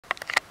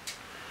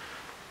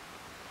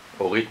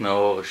Orit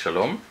Naor,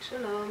 shalom.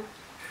 Shalom.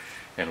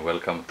 And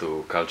welcome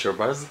to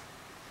CultureBuzz.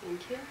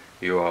 Thank you.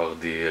 You are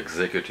the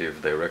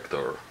Executive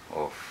Director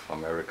of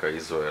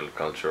America-Israel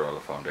Cultural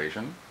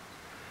Foundation,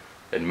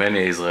 and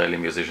many Israeli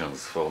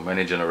musicians for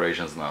many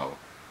generations now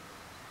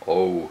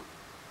owe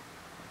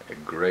a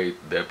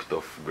great depth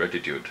of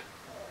gratitude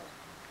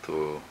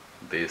to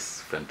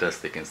this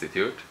fantastic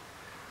institute.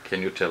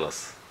 Can you tell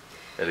us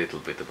a little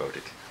bit about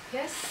it?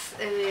 Yes,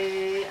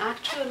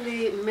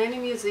 actually many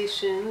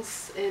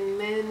musicians and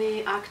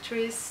many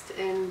actors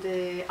and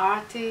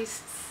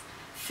artists,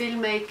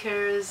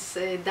 filmmakers,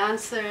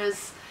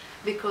 dancers,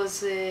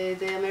 because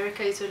the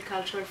America-Israel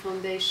Cultural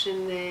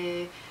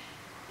Foundation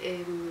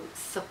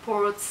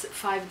supports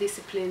 5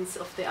 disciplines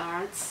of the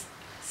arts,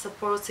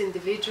 supports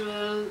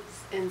individuals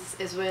and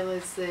as well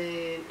as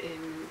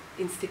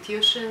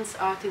institutions,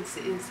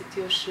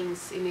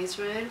 institutions in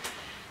Israel.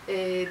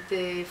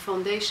 The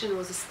foundation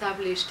was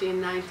established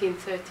in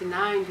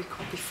 1939,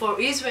 before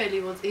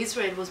Israel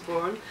was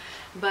born,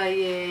 by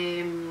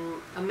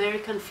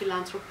American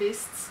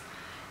philanthropists.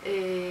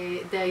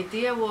 The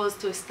idea was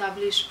to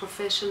establish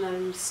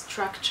professional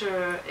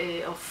structure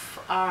of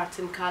art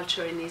and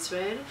culture in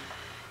Israel,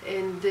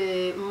 and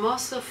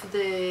most of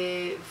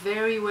the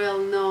very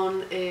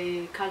well-known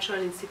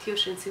cultural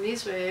institutions in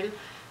Israel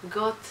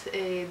got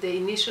the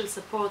initial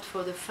support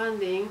for the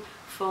funding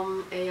from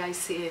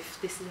AICF.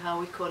 This is how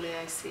we call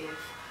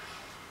AICF.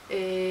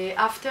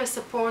 After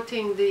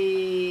supporting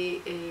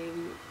the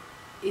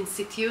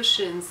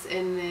institutions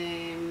and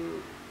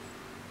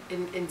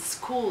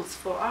schools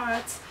for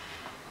arts,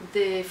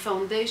 the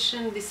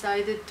foundation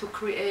decided to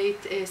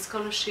create a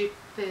scholarship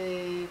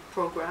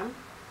program,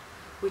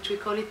 which we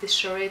call it the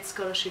Charade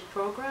Scholarship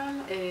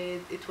Program.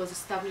 It was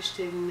established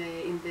in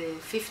the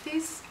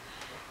 50s.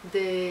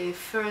 The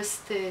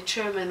first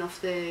chairman of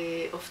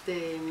the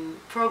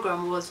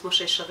program was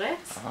Moshe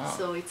Sharet,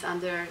 so it's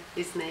under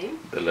his name.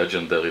 The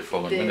legendary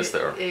foreign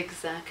minister.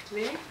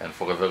 Exactly. And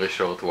for a very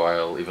short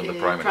while, even the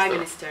Prime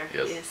Minister.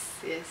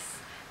 Yes.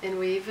 And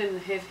we even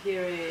have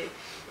here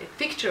a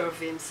picture of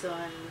him, so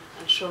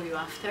I'll show you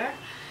after.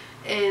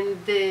 And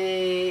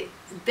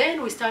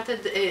then we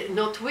started,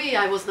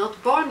 I was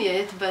not born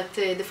yet, but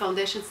the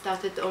foundation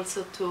started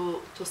also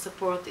to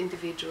support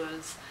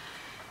individuals.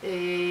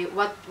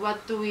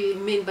 What do we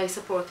mean by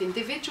support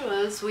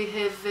individuals? We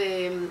have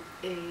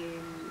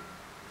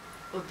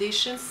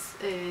auditions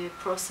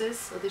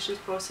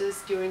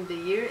process during the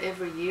year,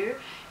 every year,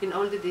 in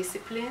all the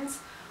disciplines,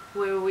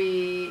 where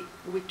we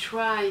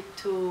try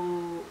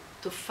to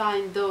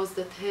find those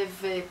that have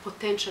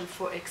potential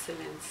for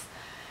excellence.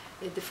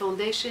 The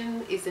foundation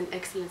is an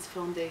excellence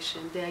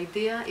foundation. The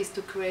idea is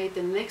to create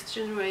the next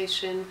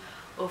generation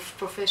of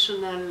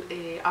professional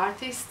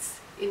artists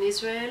in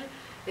Israel,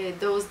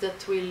 those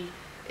that will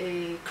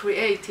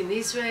create in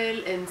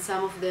Israel, and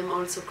some of them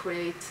also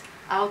create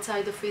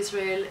outside of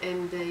Israel,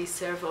 and they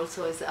serve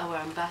also as our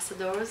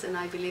ambassadors, and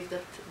I believe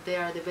that they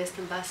are the best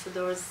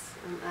ambassadors,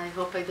 and I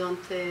hope I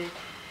don't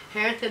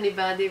hurt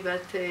anybody,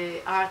 but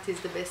art is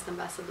the best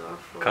ambassador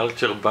for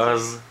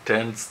CultureBuzz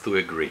tends to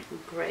agree.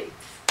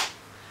 Great.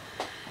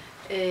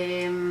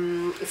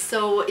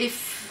 So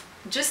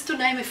just to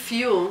name a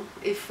few,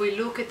 if we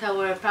look at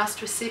our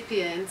past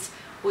recipients,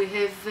 we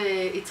have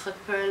Yitzhak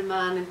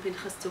Perlman and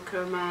Pinchas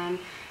Zuckerman,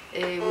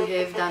 we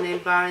have Daniel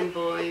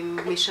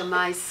Barenboim, Misha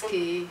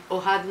Maisky,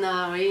 Orit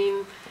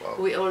Naor. Wow.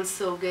 We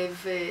also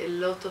gave a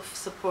lot of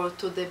support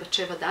to the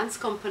Batsheva Dance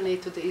Company,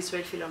 to the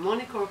Israel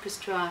Philharmonic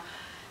Orchestra,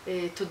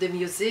 to the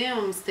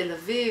museums, Tel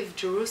Aviv,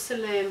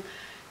 Jerusalem.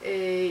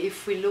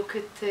 If we look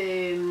at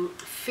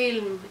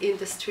film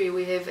industry,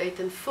 we have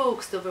Eitan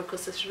Fuchs, Dover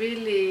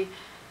Kosashvili,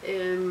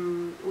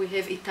 we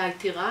have Itai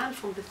Tiran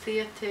from the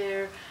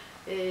theater.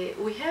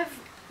 We have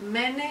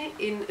many,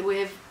 we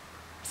have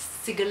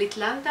Sigalit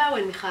Landau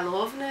and Michal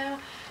Rovner,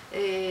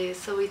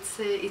 so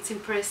it's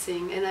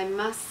impressive, and I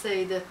must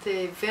say that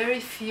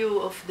very few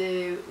of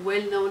the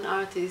well-known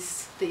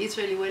artists, the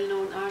Israeli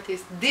well-known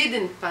artists,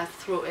 didn't pass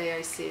through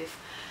AICF.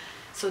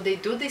 So they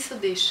do this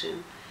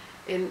audition,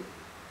 and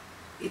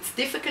it's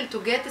difficult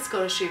to get a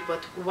scholarship,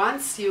 but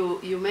once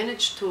you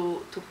manage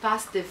to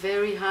pass the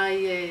very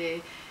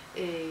high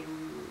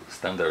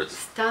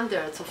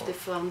standards of the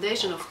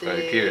foundation, of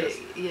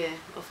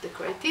the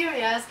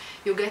criteria,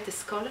 you get a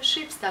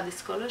scholarship, study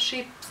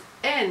scholarship,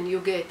 and you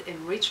get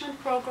enrichment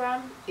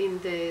program in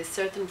the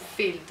certain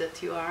field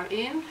that you are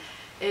in,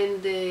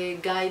 and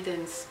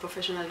guidance,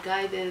 professional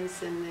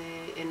guidance,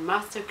 and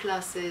master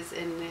classes,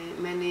 and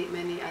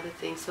many other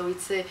things. So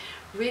it's a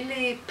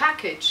really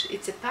package.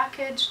 It's a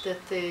package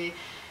that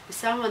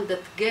someone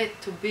that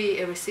get to be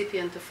a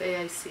recipient of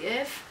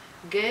AICF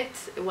get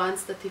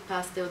once that he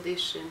passed the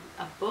audition.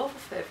 Above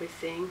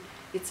everything,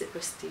 it's a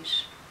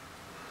prestige.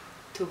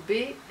 To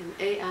be an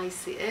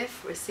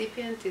AICF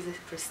recipient is a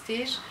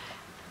prestige.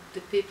 The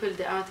people,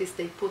 the artists,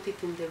 they put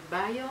it in their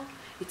bio.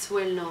 It's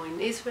well known in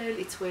Israel,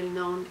 it's well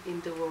known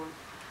in the world.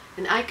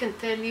 And I can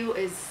tell you,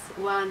 as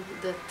one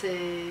that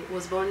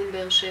was born in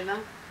Be'er Sheva,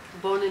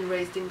 born and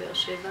raised in Be'er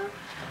Sheva,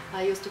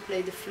 I used to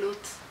play the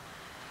flute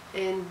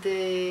And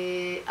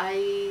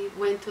I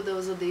went to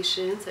those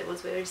auditions. I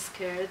was very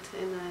scared,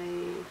 and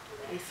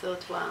I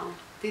thought, wow,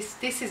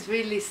 this is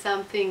really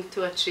something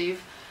to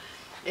achieve.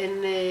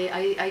 And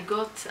I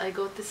got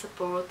the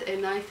support,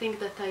 and I think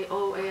that I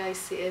owe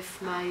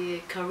AICF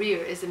my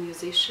career as a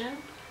musician,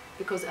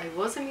 because I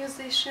was a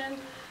musician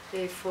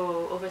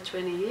for over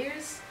 20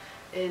 years,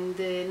 and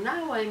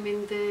now I'm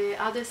in the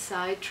other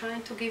side,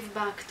 trying to give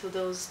back to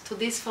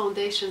this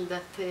foundation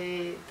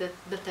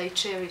that I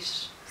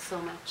cherish so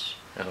much.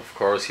 And of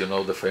course, you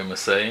know the famous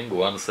saying,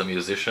 once a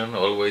musician,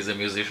 always a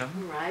musician.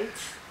 Right.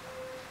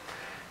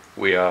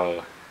 We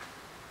are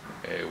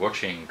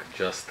watching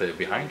just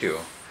behind you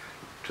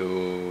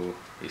two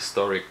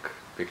historic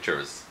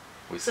pictures.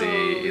 We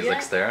see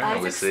Isaac Stern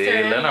and we see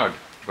Leonard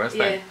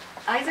Bernstein. Yeah.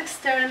 Isaac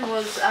Stern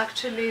was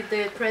actually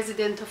the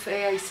president of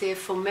AICF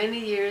for many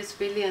years,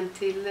 really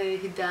until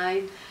he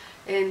died.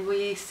 And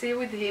we see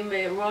with him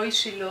Roy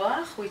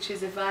Shiloach, which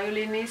is a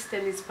violinist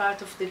and is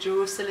part of the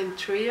Jerusalem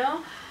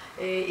Trio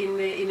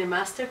in a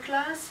master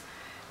class.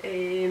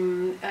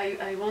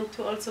 I want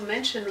to also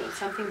mention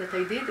something that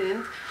I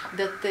didn't,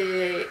 that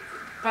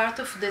part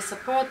of the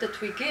support that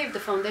we give, the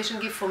foundation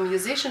give for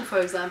musicians, for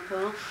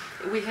example,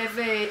 we have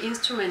an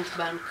instrument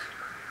bank.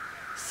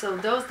 So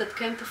those that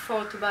can't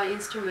afford to buy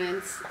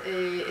instruments,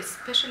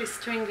 especially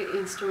string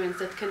instruments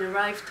that can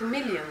arrive to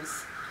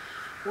millions,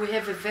 we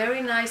have a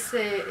very nice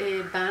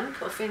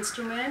bank of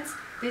instruments.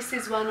 This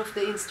is one of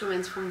the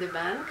instruments from the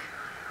bank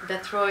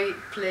that Roy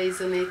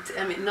plays on it.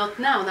 I mean, not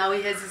now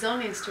he has his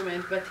own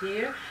instrument, but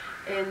here.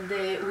 And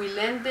we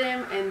lend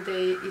them, and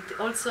it's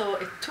also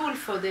a tool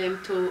for them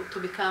to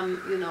become,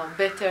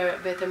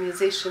 better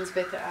musicians,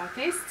 better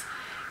artists.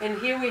 And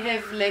here we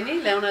have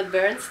Leonard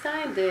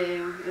Bernstein,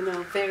 the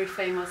very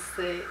famous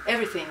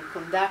everything,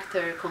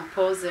 conductor,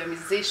 composer,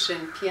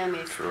 musician,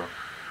 pianist. Sure.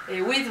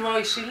 With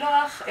Roy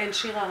Shiloach and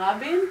Shira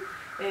Rabin,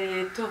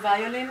 two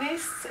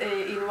violinists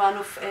in one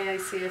of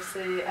AICF's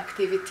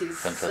activities.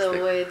 Fantastic. So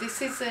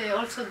this is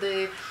also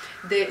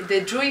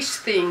the Jewish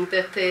thing,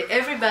 that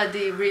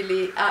everybody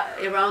really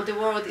around the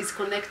world is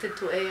connected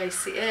to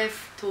AICF,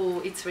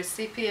 to its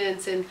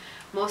recipients, and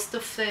most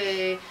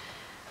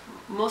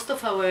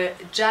of our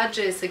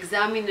judges,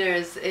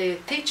 examiners,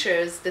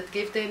 teachers that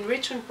give the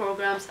enrichment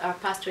programs are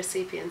past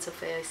recipients of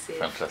AICF.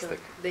 Fantastic.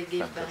 So they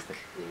give Fantastic.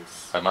 back.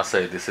 Yes. I must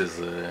say this is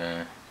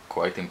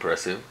quite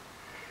impressive.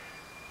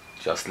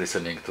 Just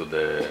listening to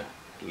the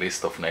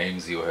list of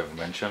names you have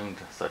mentioned,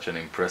 such an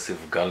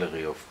impressive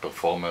gallery of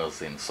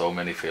performers in so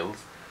many fields.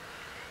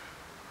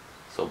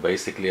 So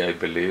basically I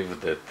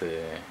believe that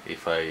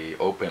if I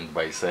opened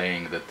by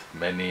saying that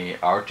many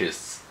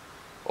artists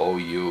owe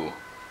you,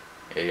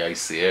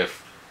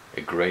 AICF,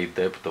 a great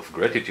debt of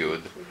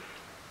gratitude,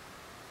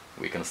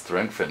 we can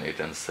strengthen it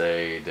and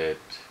say that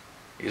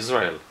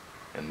Israel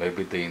and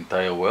maybe the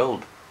entire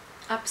world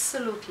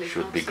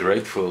should be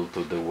grateful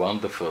to the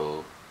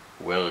wonderful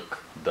work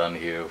done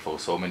here for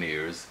so many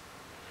years.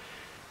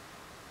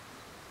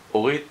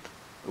 Orit,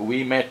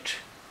 we met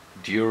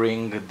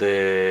during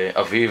the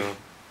Aviv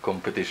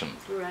competition.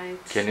 Right.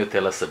 Can you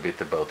tell us a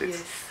bit about it?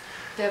 Yes.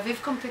 The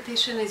Aviv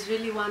competition is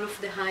really one of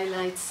the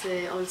highlights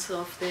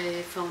also of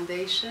the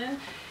foundation.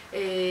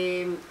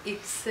 It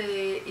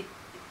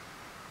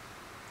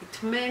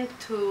meant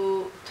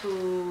to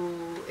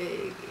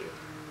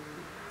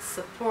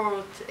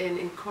support and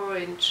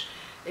encourage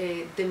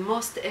the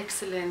most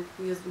excellent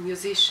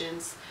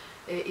musicians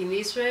in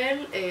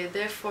Israel.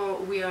 Therefore,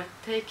 we are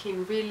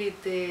taking really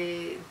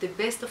the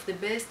best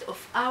of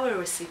our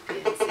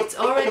recipients. It's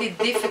already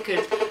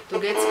difficult to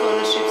get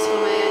scholarships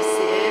from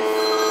AICF.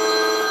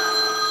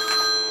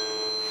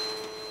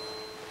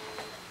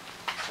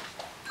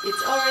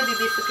 It's already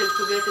difficult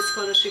to get a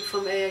scholarship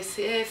from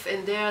AICF,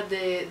 and they are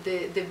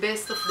the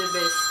best of the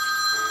best.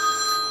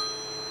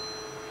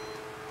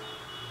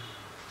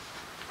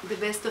 The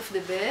best of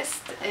the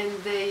best, and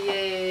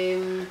they...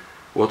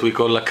 what we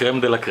call la crème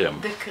de la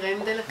crème. The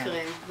crème de la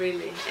crème,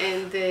 really.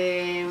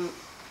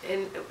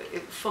 And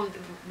from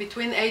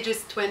between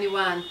ages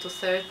 21 to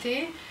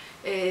 30,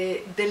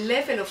 the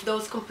level of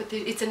those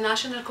competitions, it's a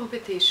national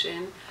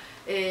competition.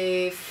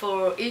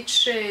 For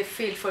each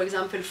field, for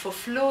example, for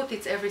flute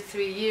it's every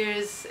 3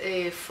 years,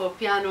 for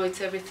piano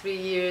it's every 3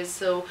 years,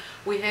 so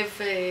we have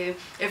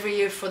every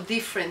year for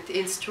different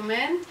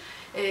instruments.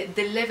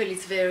 The level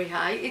is very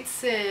high.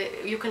 It's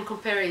you can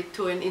compare it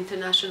to an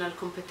international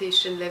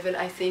competition level.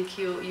 I think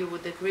you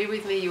would agree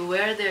with me. You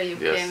were there, you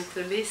came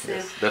to listen.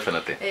 Yes,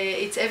 definitely.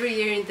 It's every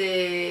year in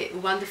the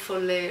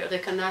wonderful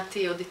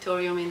Recanati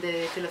Auditorium in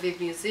the Tel Aviv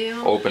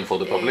Museum. Open for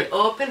the public?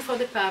 Open for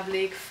the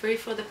public, free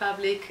for the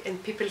public,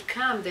 and people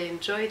come, they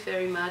enjoy it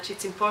very much.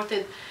 It's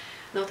important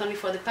not only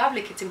for the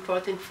public, it's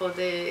important for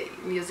the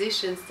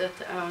musicians that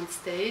are on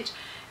stage.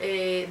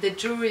 The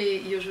jury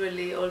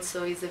usually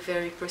also is a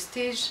very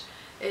prestige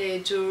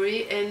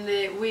jury, and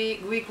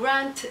we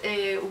grant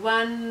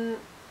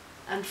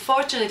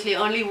unfortunately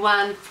only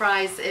one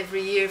prize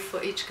every year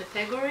for each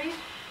category.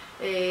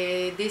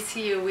 This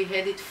year we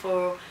had it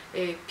for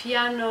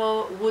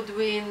piano,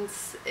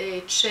 woodwinds,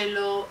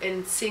 cello,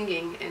 and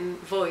singing and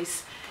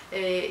voice.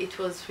 It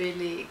was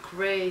really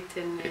great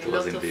and It a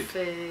was lot indeed.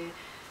 of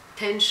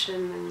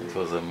tension. And It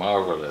was a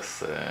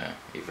marvelous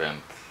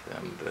event,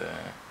 and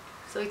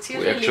so it's we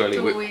usually actually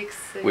 2 weeks.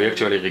 we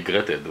actually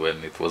regretted when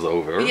it was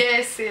over.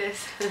 Yes,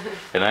 yes.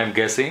 And I'm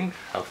guessing,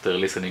 after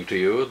listening to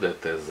you,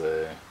 that as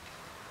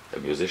a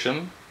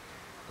musician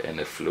and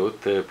a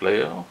flute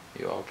player,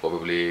 you are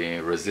probably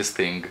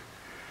resisting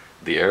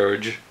the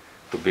urge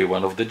to be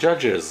one of the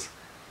judges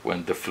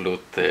when the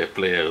flute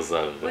players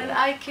are Well,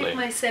 I keep playing.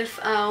 myself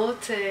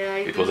out.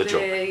 It was a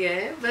joke.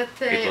 Yeah,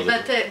 It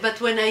was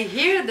but when I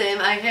hear them,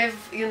 I have,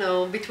 you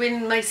know,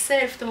 between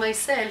myself to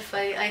myself,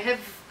 I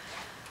have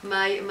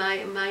my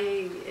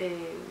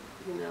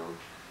you know,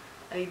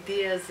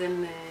 ideas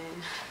and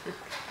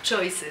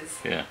choices.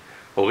 Yeah.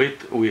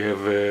 Orit, we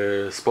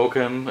have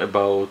spoken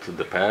about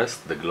the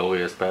past, the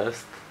glorious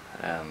past,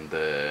 and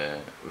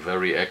the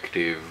very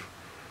active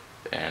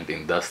and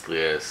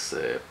industrious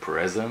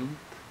present.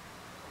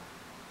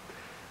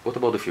 What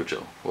about the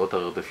future? What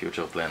are the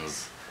future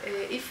plans?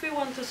 If we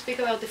want to speak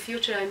about the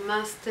future, I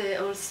must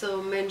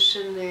also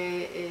mention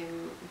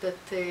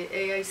that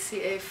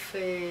AICF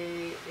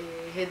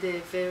had a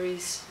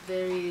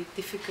very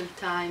difficult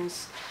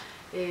times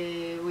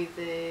with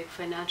the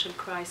financial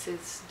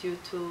crisis due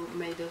to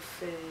Madoff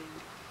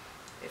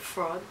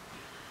fraud.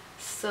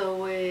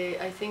 So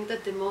I think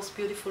that the most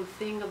beautiful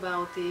thing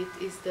about it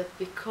is that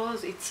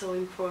because it's so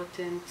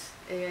important,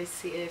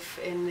 AICF,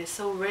 and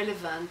so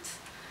relevant,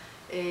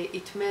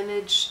 it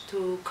managed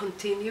to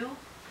continue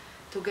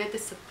to get the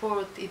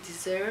support it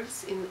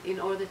deserves in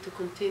order to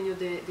continue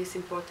this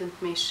important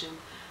mission.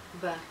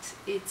 But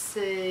it's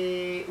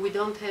we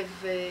don't have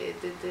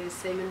the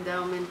same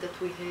endowment that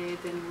we had,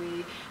 and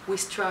we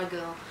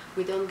struggle.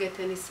 We don't get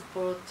any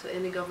support,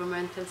 any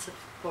governmental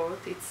support.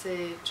 It's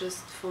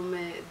just from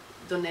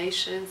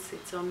donations.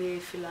 It's only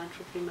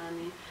philanthropy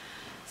money.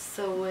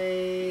 So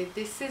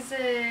this is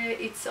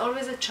it's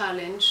always a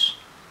challenge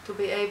to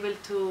be able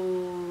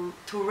to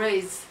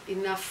raise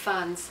enough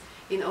funds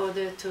in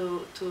order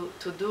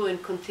to do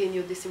and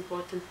continue this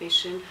important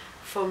mission.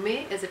 For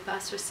me, as a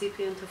past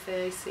recipient of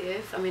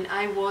AICF, I mean,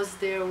 I was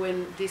there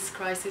when this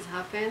crisis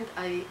happened.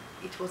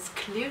 It was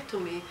clear to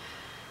me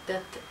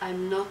that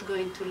I'm not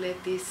going to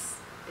let this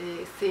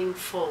thing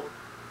fall.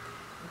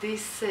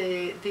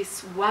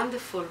 This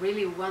wonderful,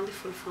 really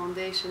wonderful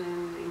foundation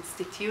and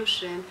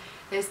institution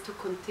has to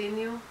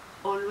continue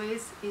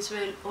always.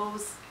 Israel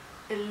owes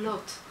a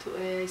lot to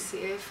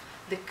AICF.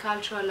 The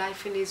cultural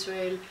life in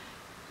Israel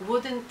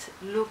wouldn't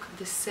look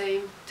the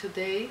same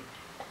today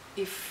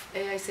if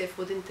AICF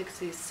wouldn't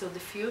exist. So the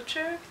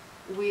future,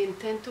 we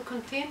intend to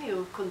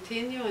continue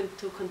and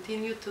to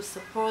continue to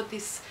support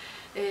this,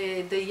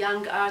 the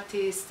young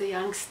artists, the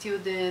young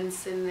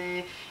students,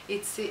 and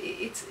it's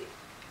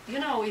you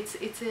know,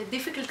 it's a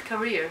difficult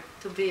career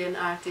to be an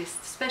artist,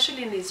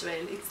 especially in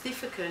Israel. It's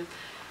difficult,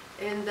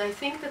 and I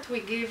think that we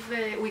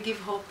give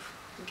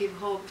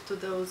hope to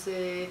those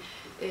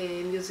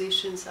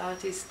musicians,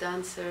 artists,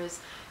 dancers,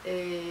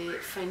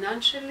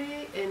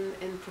 financially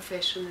and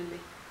professionally.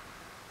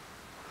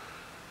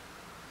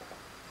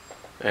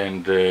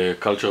 And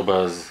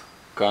CultureBuzz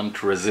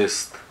can't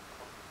resist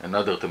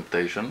another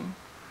temptation,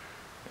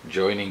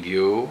 joining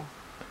you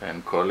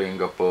and calling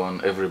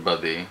upon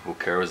everybody who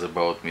cares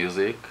about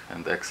music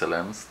and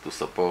excellence to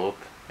support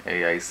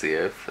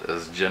AICF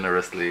as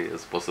generously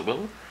as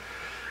possible.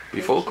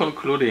 Before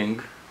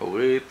concluding,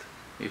 Orit,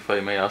 if I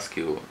may ask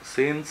you,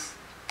 since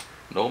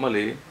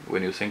normally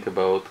when you think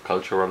about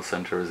cultural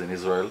centers in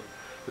Israel,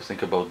 you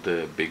think about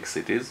the big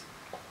cities,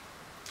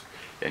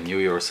 and you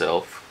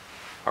yourself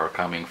are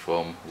coming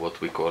from what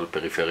we call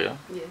peripheria,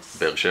 Yes.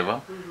 Be'er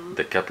Sheva,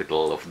 the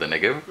capital of the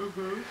Negev,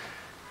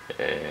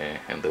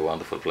 and a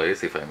wonderful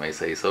place, if I may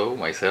say so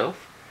myself.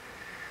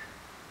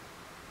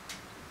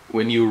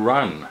 When you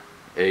run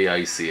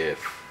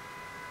AICF,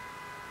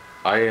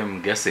 I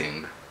am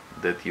guessing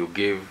that you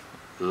give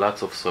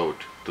lots of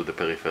thought to the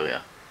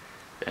peripheria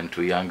and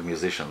to young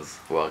musicians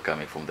who are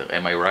coming from there.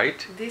 Am I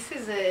right? This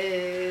is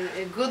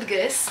a good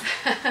guess.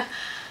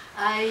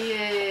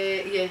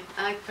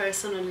 I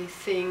personally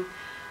think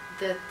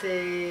that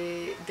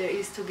there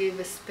is to give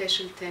a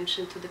special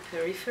attention to the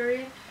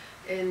periphery,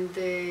 and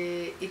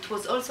it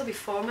was also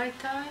before my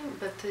time,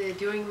 but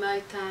during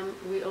my time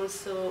we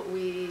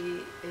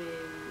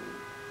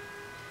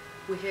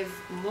have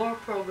more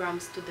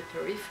programs to the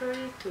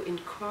periphery, to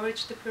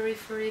encourage the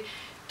periphery,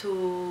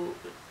 to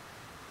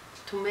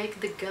make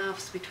the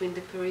gaps between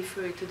the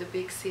periphery to the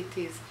big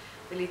cities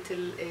a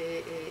little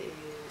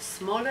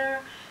smaller,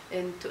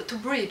 and to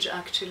bridge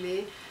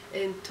actually,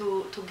 and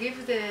to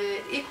give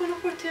the equal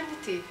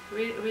opportunity,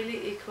 really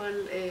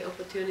equal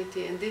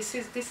opportunity. And this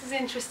is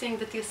interesting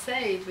that you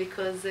say it,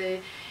 because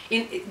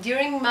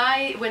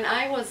when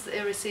I was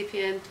a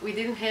recipient, we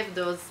didn't have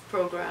those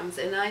programs,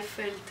 and I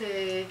felt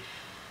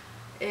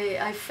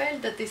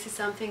that this is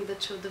something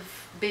that should have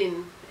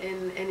been,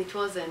 and it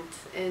wasn't.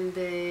 And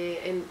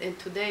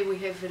today we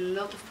have a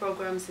lot of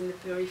programs in the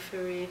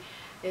periphery,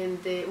 and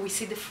we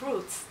see the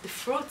fruits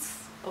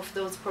of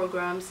those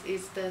programs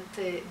is that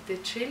the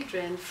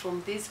children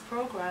from these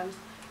programs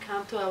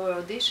come to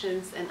our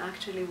auditions and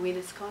actually win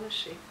a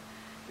scholarship,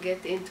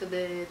 get into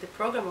the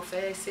program of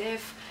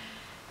AICF,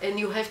 and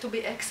you have to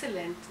be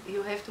excellent.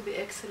 You have to be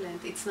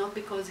excellent. It's not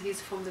because he's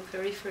from the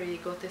periphery,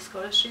 got a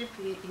scholarship.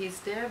 He's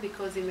there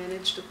because he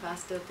managed to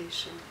pass the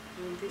audition.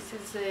 And this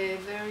is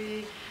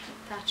very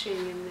touching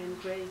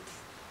and great.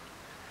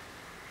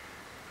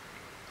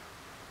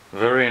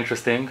 Very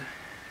interesting,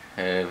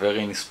 very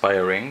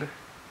inspiring.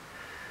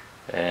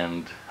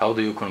 And how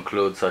do you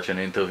conclude such an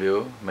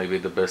interview? Maybe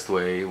the best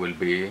way will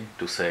be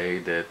to say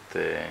that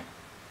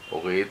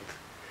Orit,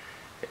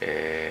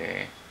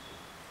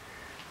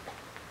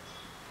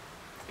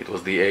 it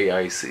was the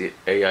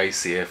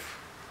AICF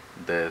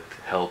that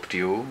helped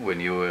you when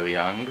you were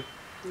young,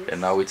 Yes.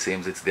 and now it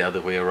seems it's the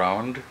other way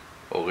around.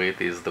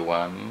 Orit is the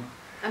one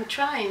I'm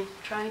trying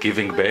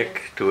giving to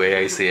back to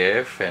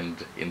AICF,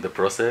 and in the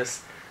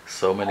process,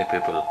 so many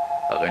people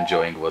are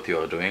enjoying what you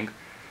are doing.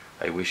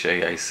 I wish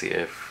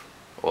AICF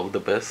all the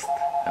best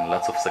and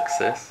lots of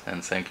success,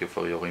 and thank you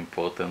for your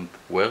important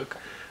work.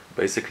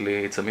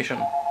 Basically, it's a mission.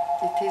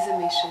 It is a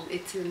mission.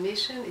 It's a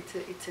mission.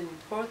 It's an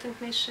important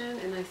mission,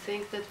 and I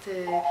think that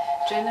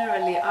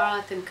generally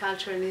art and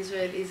culture in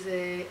Israel is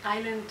an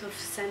island of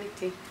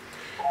sanity.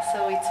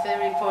 So it's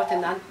very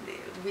important, and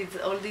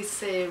with all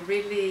this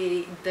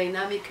really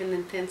dynamic and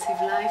intensive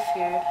life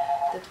here,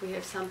 that we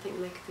have something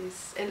like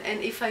this.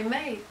 And if I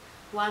may,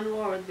 one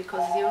word,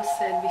 because you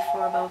said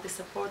before about the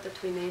support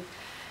that we need.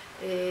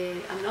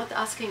 I'm not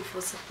asking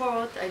for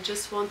support. I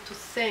just want to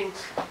thank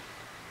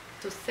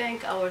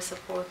our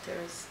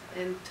supporters,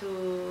 and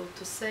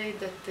to say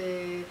that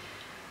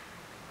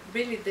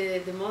really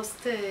the most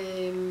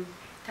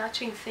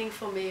touching thing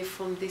for me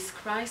from this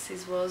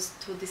crisis was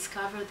to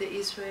discover the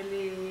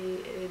Israeli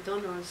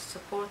donors,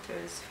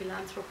 supporters,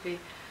 philanthropy.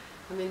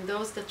 I mean,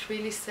 those that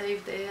really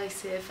saved the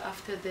AICF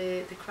after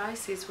the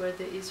crisis were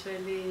the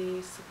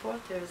Israeli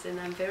supporters, and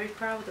I'm very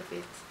proud of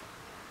it.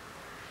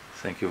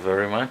 Thank you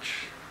very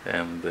much,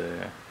 and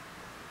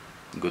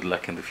good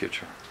luck in the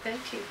future.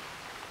 Thank you.